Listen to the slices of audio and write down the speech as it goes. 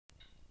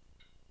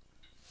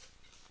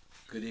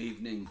Good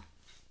evening.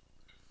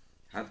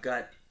 I've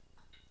got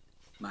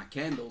my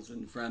candles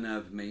in front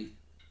of me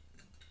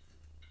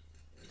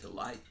to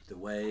light the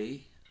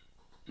way.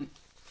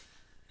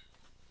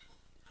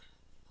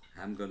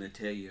 I'm going to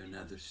tell you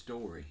another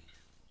story.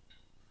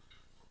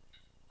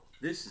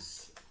 This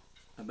is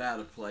about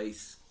a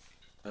place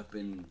up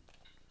in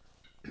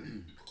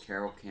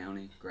Carroll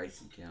County,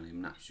 Grayson County.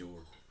 I'm not sure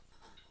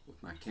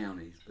with my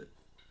counties, but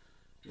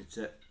it's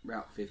at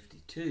Route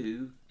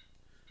 52,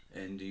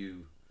 and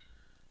you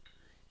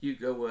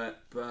go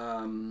up,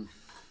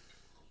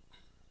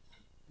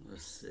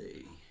 let's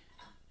see,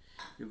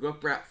 you go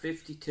up Route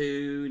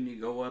 52 and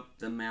you go up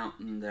the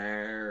mountain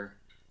there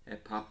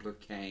at Poplar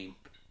Camp,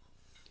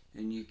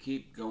 and you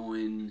keep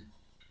going,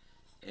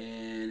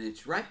 and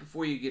it's right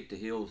before you get to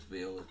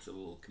Hillsville. It's a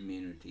little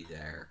community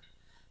there,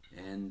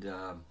 and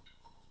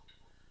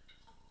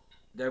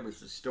there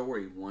was a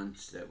story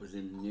once that was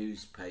in the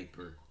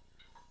newspaper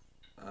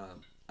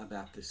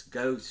about this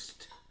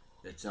ghost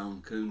that's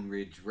on Coon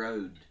Ridge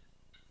Road.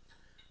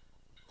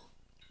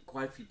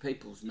 Quite a few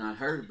people's not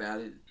heard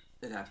about it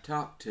that I've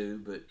talked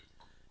to, but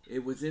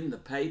it was in the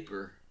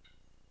paper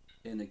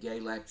in the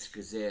Galax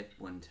Gazette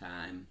one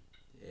time,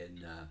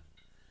 and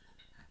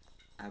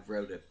I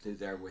rode up through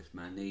there with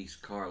my niece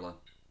Carla.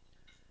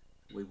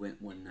 We went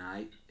one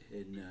night,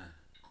 and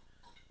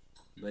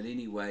but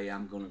anyway,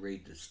 I'm going to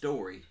read the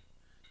story.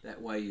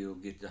 That way you'll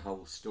get the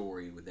whole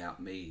story without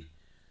me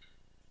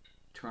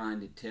trying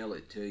to tell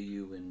it to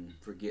you and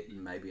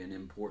forgetting maybe an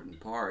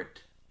important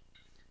part.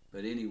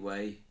 But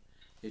anyway,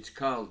 it's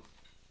called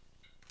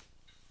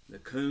The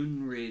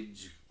Coon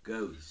Ridge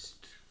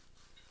Ghost.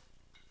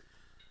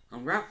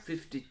 On Route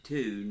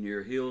 52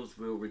 near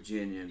Hillsville,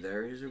 Virginia,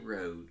 there is a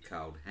road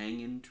called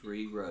Hanging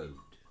Tree Road.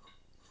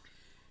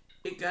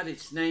 It got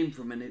its name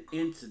from an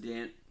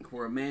incident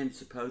where a man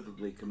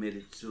supposedly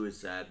committed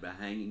suicide by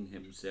hanging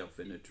himself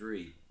in a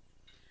tree.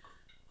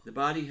 The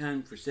body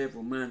hung for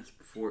several months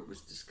before it was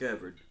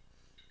discovered.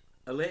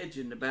 A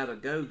legend about a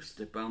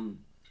ghost upon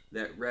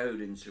that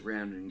road and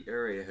surrounding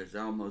area has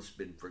almost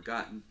been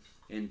forgotten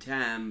in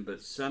time,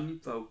 but some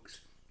folks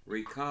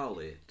recall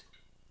it.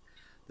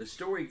 The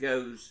story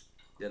goes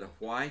that a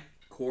white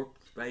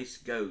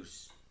corpse-faced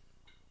ghost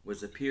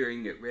was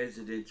appearing at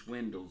residents'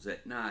 windows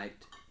at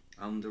night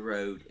on the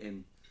road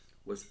and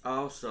was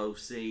also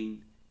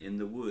seen in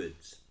the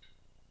woods.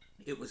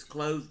 It was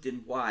clothed in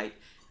white,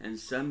 and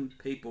some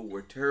people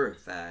were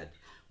terrified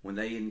when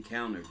they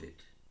encountered it.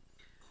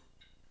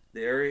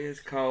 The area is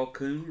called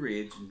Coon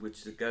Ridge, in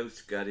which the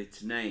ghost got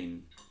its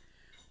name.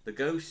 The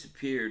ghost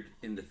appeared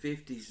in the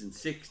 50s and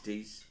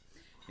 60s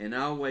and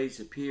always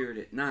appeared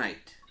at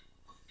night.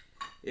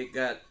 It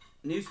got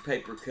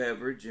newspaper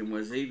coverage and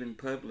was even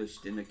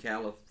published in a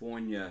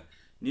California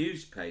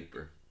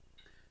newspaper.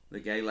 The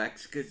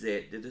Galax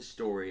Gazette did a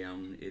story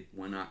on it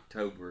one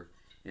October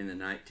in the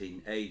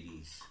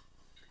 1980s.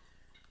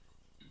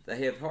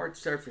 They have hard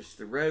surfaced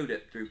the road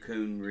up through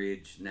Coon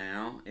Ridge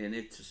now, and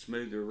it's a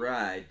smoother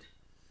ride.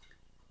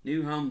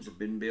 New homes have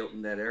been built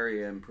in that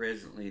area, and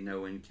presently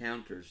no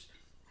encounters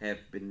have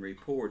been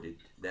reported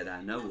that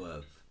I know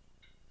of.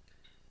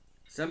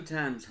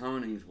 Sometimes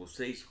hauntings will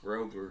cease for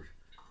over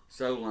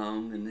so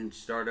long and then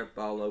start up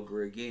all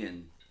over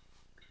again.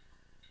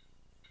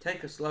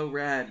 Take a slow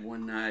ride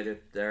one night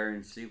up there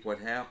and see what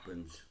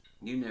happens.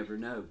 You never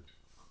know.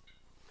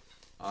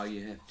 All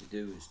you have to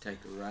do is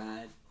take a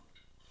ride.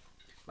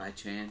 By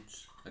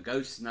chance, a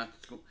ghost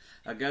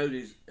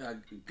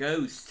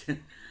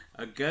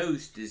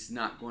is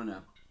not going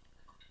to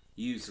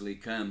usually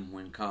come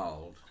when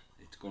called.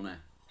 It's going to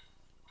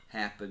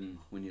happen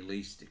when you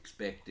least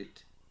expect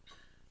it.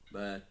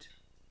 But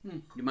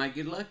you might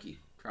get lucky.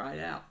 Try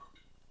it out.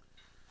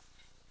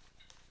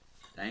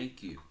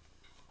 Thank you.